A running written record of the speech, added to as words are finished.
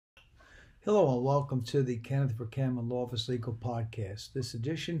Hello and welcome to the Kenneth Vercammen Law Office Legal Podcast. This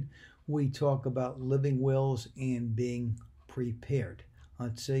edition, we talk about living wills and being prepared.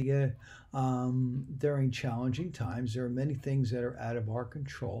 I'd say during challenging times, there are many things that are out of our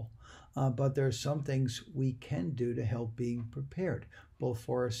control, but there are some things we can do to help being prepared, both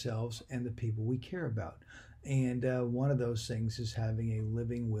for ourselves and the people we care about. And one of those things is having a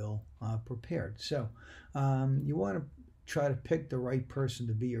living will prepared. So you want to try to pick the right person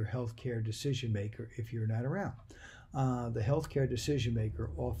to be your healthcare decision maker if you're not around. The healthcare decision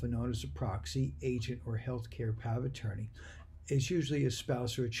maker, often known as a proxy, agent, or healthcare power of attorney, is usually a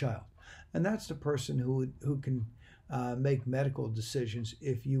spouse or a child. And that's the person who can make medical decisions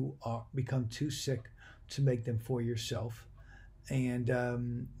if you become too sick to make them for yourself. And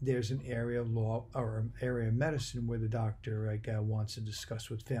there's an area of law or an area of medicine where the doctor wants to discuss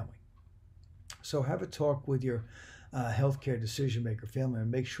with family. So have a talk with your healthcare decision maker family and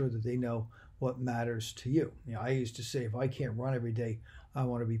make sure that they know what matters to you. I used to say if I can't run every day, I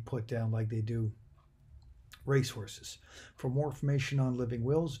want to be put down like they do racehorses. For more information on living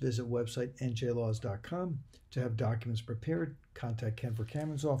wills, visit website njlaws.com. To have documents prepared, contact Ken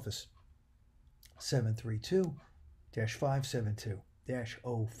Vercammen's office,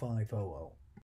 732-572-0500.